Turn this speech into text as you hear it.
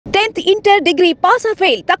10th inter degree pass or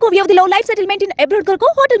fail తక్కువ వ్యవధిలో life settlement in abroad కొరకు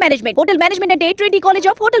hotel management అంటే 20 college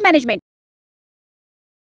of hotel management.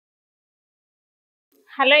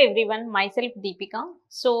 Hello everyone, my self Deepika.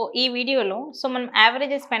 So ఈ వీడియోలో మనం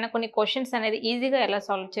యావరేజెస్ పైన కొన్ని క్వశ్చన్స్ అనేది ఈజీగా ఎలా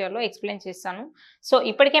సాల్వ్ చేయాలో ఎక్స్ప్లెయిన్ చేస్తాను. సో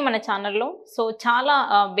ఇప్పటికే మన ఛానల్లో చాలా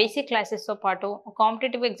బేసిక్ క్లాసెస్తో పాటు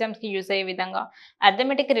కాంపిటేటివ్ ఎగ్జామ్స్కి యూజ్ అయ్యే విధంగా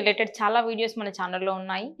అథమెటిక్ రిలేటెడ్ చాలా వీడియోస్ మన ఛానల్లో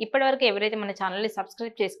ఉన్నాయి. ఇప్పటివరకు ఎవరైతే మన ఛానల్ని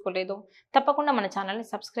సబ్స్క్రైబ్ చేసుకోలేదో తప్పకుండా మన ఛానల్ని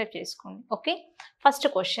సబ్స్క్రైబ్ చేసుకోండి. Okay, first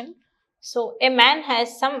question. So A man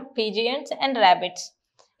has some pigeons and rabbits.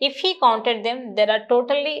 If he counted them, there are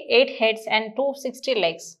totally 8 heads and 260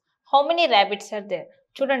 legs. How many rabbits are there?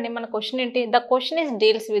 చూడండి, మన క్వశ్చన్ ఏంటి? The question is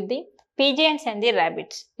deals with the pigeons and the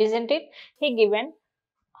rabbits, isn't it? He given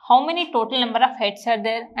how many total number of heads are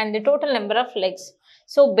there and the total number of legs.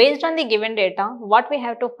 So based on the given data, what we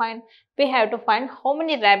have to find? We have to find how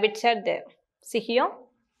many rabbits are there. See here,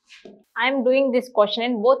 I am doing this question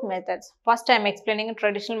in both methods. First I am explaining a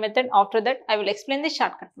traditional method. After that I will explain the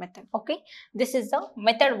shortcut method. Okay, this is the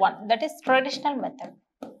method 1, that is traditional method.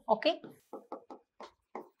 Okay,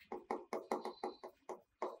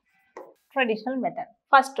 traditional method.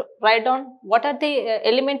 First, write down what are the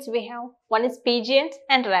elements we have. One is pigeons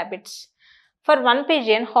and rabbits. For one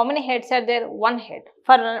pigeon, how many heads are there? One head.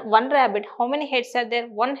 For one rabbit, how many heads are there?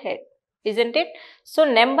 One head, isn't it? So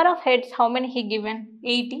number of heads, how many he given?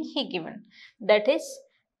 80 he given. That is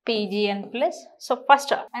pigeon plus. So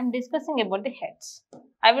first I am discussing about the heads.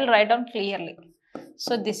 I will write down clearly.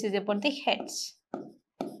 So this is about the heads.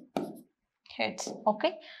 Heads.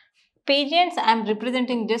 Okay, pigeons I am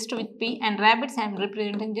representing just with P and rabbits I am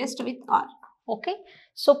representing just with R. Okay,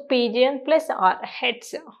 so pigeon plus R, heads.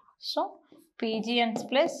 So pigeons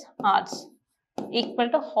plus R's equal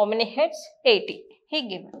to how many heads? 80 he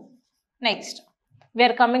given. Next, we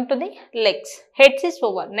are coming to the legs. Heads is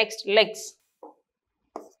over. Next, legs.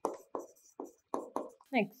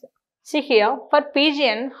 Next, see here, for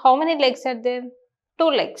pigeon, how many legs are there? 2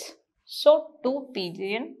 legs. So 2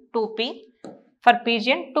 pigeon, 2p. For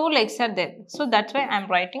pigeon, 2 legs are there. So that's why I am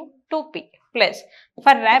writing 2p plus.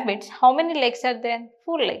 For rabbits, how many legs are there?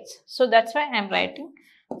 4 legs. So that's why I am writing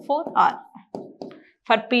 4r.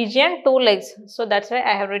 For pigeon, 2 legs. So that's why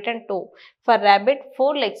I have written 2. For rabbit,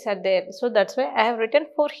 4 legs are there. So that's why I have written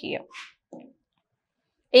 4 here.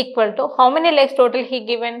 Equal to how many legs total he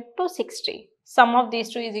given? 260. Sum of these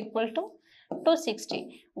two is equal to 260.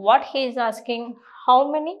 What he is asking? How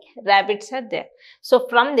many rabbits are there? So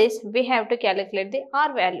from this we have to calculate the R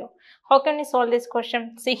value. How can we solve this question?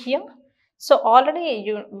 See here. So already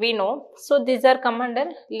we know. So these are come under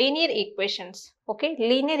linear equations. Okay,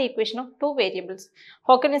 linear equation of 2 variables.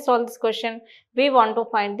 How can we solve this question? We want to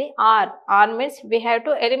find the R. R means we have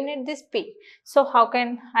to eliminate this P. So how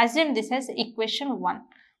can assume this as equation 1?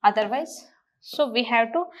 Otherwise, so we have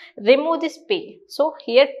to remove this P. So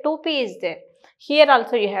here 2P is there. Here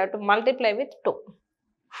also you have to multiply with 2.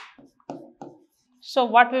 So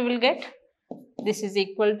what we will get? This is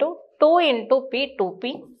equal to 2 into P,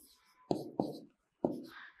 2P.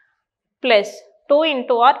 Plus 2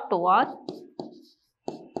 into R, 2R,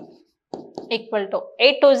 equal to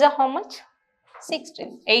 8 2s are how much?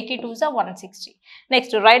 16. 82s are 160.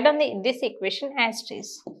 Next, write down this equation as it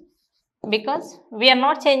is. Because we are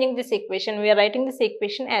not changing this equation, we are writing this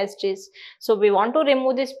equation as it is. So we want to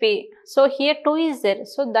remove this P. So here 2 is there.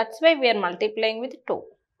 So that's why we are multiplying with 2.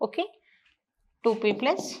 Okay, 2P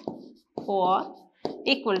plus 4R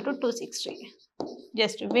equal to 260.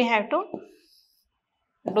 Just we have to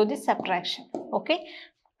do this subtraction. Okay,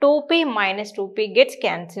 2p minus 2p gets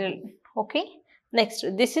cancelled. Okay, next,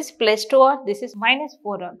 this is plus 2r, this is minus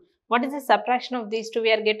 4r. What is the subtraction of these two?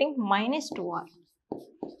 We are getting minus 2r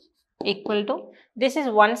equal to, this is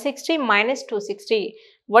 160 minus 260.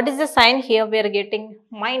 What is the sign here? We are getting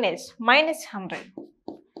minus 100.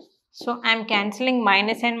 So I am cancelling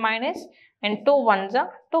minus and minus, and 2 1s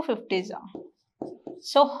are 2 50s are.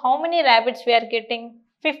 So how many rabbits we are getting?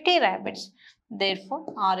 50 rabbits.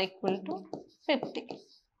 Therefore R equal to 50.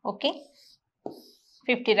 Okay,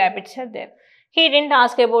 50 rabbits are there. He didn't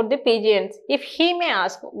ask about the pigeons. If he may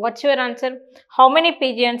ask, what's your answer? How many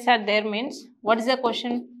pigeons are there means, what is the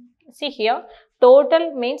question? See here,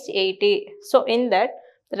 total means 80. So in that,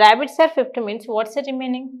 rabbits are 50 means what's the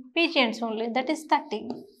remaining? Pigeons only, that is 30.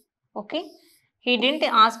 Okay, he didn't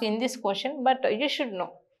ask in this question, but you should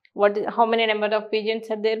know how many number of pigeons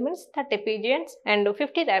are there means 30 pigeons and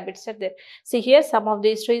 50 rabbits are there. See here, sum of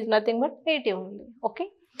these two is nothing but 80 only. Okay,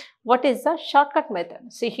 what is the shortcut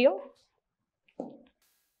method? See here,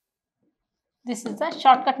 this is the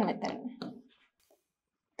shortcut method.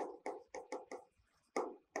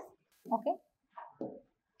 Okay,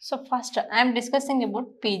 So first I am discussing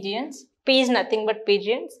about pigeons. P is nothing but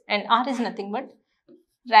pigeons and R is nothing but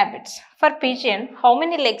rabbits. For pigeon, how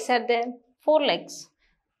many legs are there? 4 legs.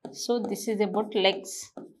 So this is about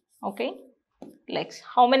legs. Okay, legs.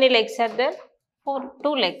 How many legs are there? 2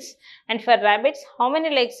 legs. And for rabbits, how many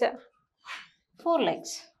legs are? 4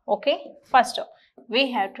 legs. Okay, first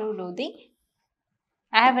we have to do the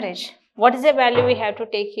average. What is the value we have to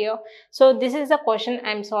take here? So this is the question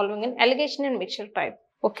I am solving in allegation and mixture type.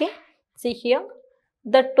 Okay, see here,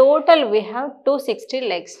 the total we have 260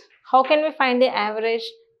 legs. How can we find the average?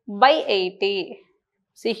 By 80.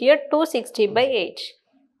 See here, 260 by 8.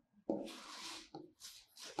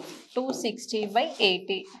 260 by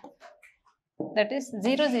 80. That is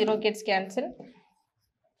 0 gets cancelled.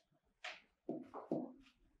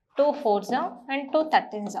 2 4s and 2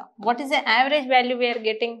 13s. What is the average value we are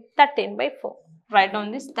getting? 13 by 4. Write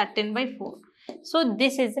down this 13 by 4. So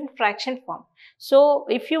this is in fraction form. So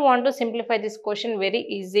if you want to simplify this question, very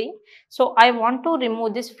easy. So I want to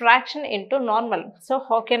remove this fraction into normal. So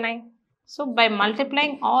how can I? So by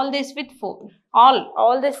multiplying all this with 4,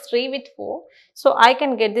 all this 3 with 4, so I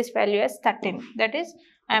can get this value as 13. That is,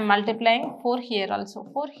 I am multiplying 4 here also,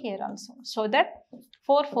 4 here also. So that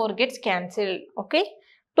 4 gets cancelled. Okay.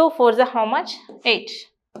 2 4s are how much? 8.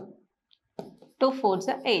 2 4s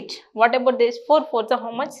are 8. What about this? 4 4s are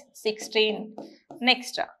how much? 16.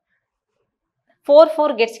 Next,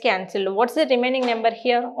 4 gets cancelled. What's the remaining number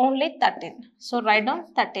here? Only 13. So write down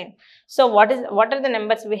 13. So what are the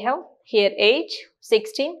numbers we have? Here 8,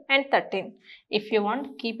 16 and 13. If you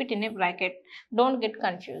want, keep it in a bracket. Don't get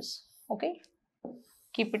confused. Okay.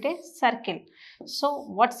 Keep it a circle. So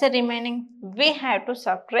what's the remaining? We have to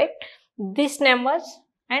subtract these numbers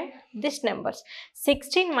and these numbers.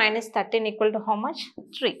 16 minus 13 equal to how much?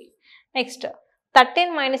 3. Next,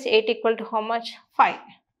 13 minus 8 equal to how much? 5.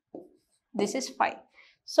 This is 5.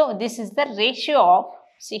 So this is the ratio of,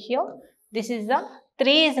 see here, this is the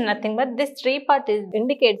 3 is nothing but this 3 part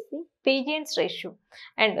indicates the pigeon's ratio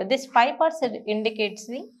and this 5 parts indicates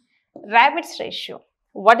the rabbit's ratio.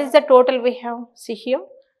 What is the total we have? See here.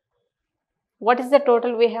 What is the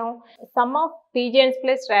total we have? Sum of pigeons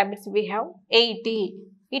plus rabbits we have 80.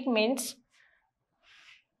 It means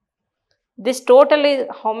this total is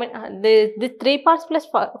how many? The 3 parts plus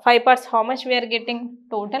 5 parts, how much we are getting?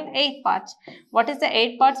 Total 8 parts. What is the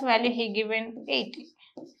 8 parts value he given? 80.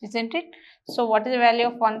 Isn't it? So what is the value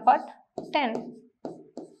of 1 part? 10.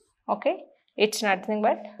 Okay. It's nothing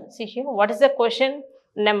but, see here, what is the question?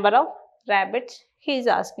 Number of rabbits he is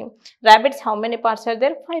asking. Rabbits, how many parts are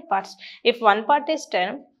there? 5 parts. If 1 part is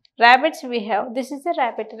 10, rabbits we have, this is the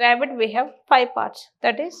rabbit. Rabbit we have 5 parts.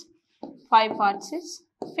 That is 5 parts is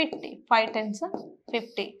 50. 5 tens are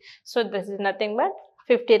 50. So this is nothing but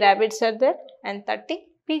 50 rabbits are there and 30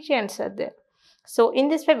 pigeons are there. So in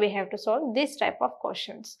this way we have to solve this type of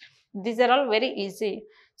questions. These are all very easy.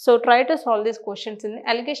 So try to solve these questions in the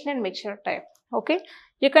allegation and mixture type. Okay.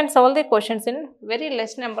 You can solve the questions in very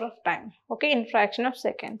less number of time. Okay. In fraction of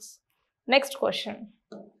seconds. Next question.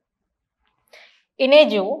 In a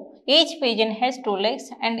zoo, each pigeon has 2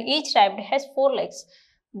 legs and each rabbit has 4 legs.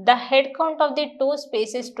 The head count of the 2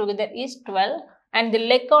 species together is 12 and the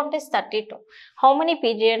leg count is 32. How many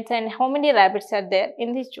pigeons and how many rabbits are there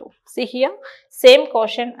in this zoo? See here, same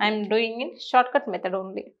question I am doing in shortcut method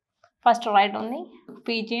only. First write on the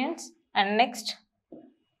pigeons and next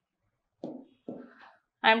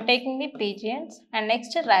I am taking the pigeons and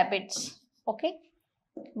next rabbits. Okay.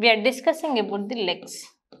 We are discussing about the legs.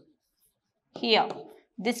 Here,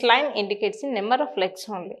 this line indicates the number of legs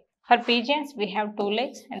only. For pigeons, we have 2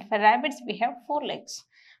 legs and for rabbits, we have 4 legs.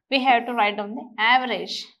 We have to write down the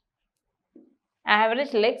average.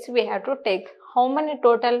 Average legs we have to take. How many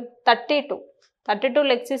total? 32. 32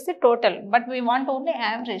 legs is the total, but we want only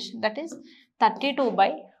average. That is 32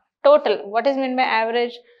 by total. What is meant by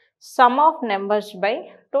average? Sum of numbers by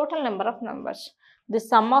total number of numbers. The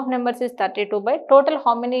sum of numbers is 32 by total.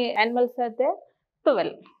 How many animals are there?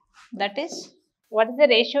 12. That is, what is the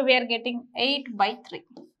ratio we are getting? 8 by 3.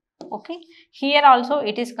 Okay. Here also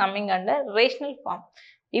it is coming under rational form.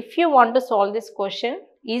 If you want to solve this question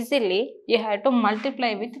easily, you have to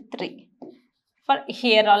multiply with 3. For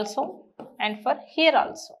here also and for here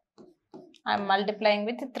also. I am multiplying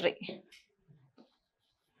with 3.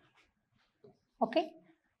 Okay.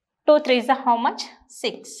 2 3s are how much?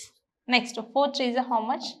 6. Next 4 3s are how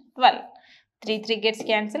much? 12. 3 gets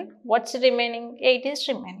cancelled. What's remaining? 8 is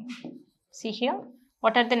remaining. See here.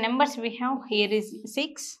 What are the numbers we have? Here is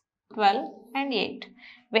 6, 12 and 8.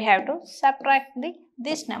 We have to subtract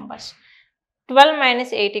these numbers. 12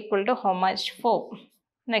 minus 8 equal to how much? 4.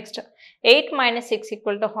 Next, 8 minus 6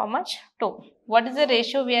 equal to how much? 2. What is the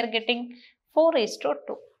ratio we are getting?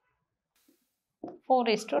 4:2.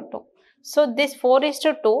 4:2. So this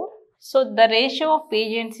 4:2. So the ratio of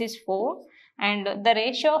pigeons is 4 and the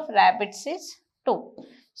ratio of rabbits is 2.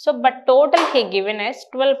 So but total he given as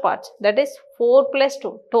 12 parts. That is 4 plus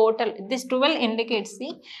 2. Total. This 12 indicates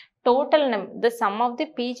the total the sum of the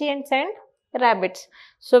pigeons and rabbits.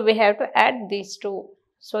 So we have to add these two.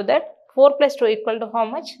 So that 4 plus 2 equal to how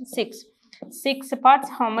much? 6. 6 parts,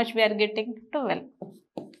 how much we are getting? 12.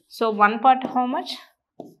 So one part how much?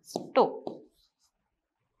 2.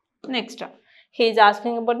 Next, he is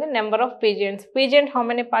asking about the number of pigeons. Pigeon, how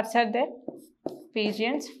many parts are there?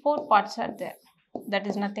 Pigeons, 4 parts are there. That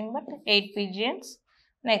is nothing but 8 pigeons.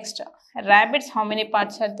 Next, rabbits, how many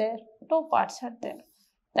parts are there? 2 parts are there.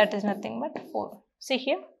 That is nothing but 4. See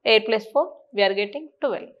here, 8 plus 4, we are getting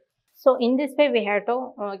 12. So in this way, we have to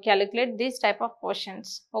calculate this type of questions.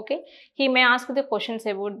 Okay, he may ask the questions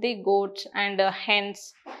about the goats and hens.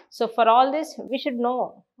 So for all this, we should know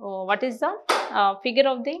what is the figure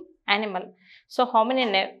of the animal. So how many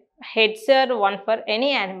heads are one for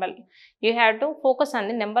any animal? You have to focus on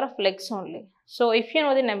the number of legs only. So if you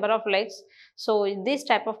know the number of legs, so this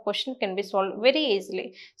type of question can be solved very easily.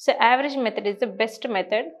 So average method is the best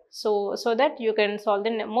method. So that you can solve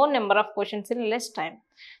the more number of questions in less time.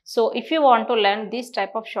 So if you want to learn these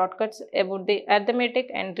type of shortcuts about the arithmetic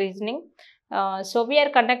and reasoning, so we are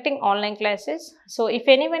conducting online classes. So if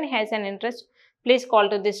anyone has an interest, please call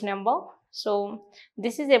to this number. So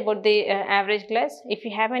this is about the average class. If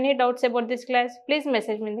you have any doubts about this class, please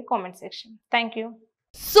message me in the comment section. Thank you.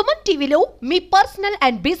 Suman టీవీలో మీ personal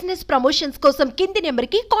and business promotions కోసం కింది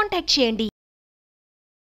నెంబర్కి contact చేయండి.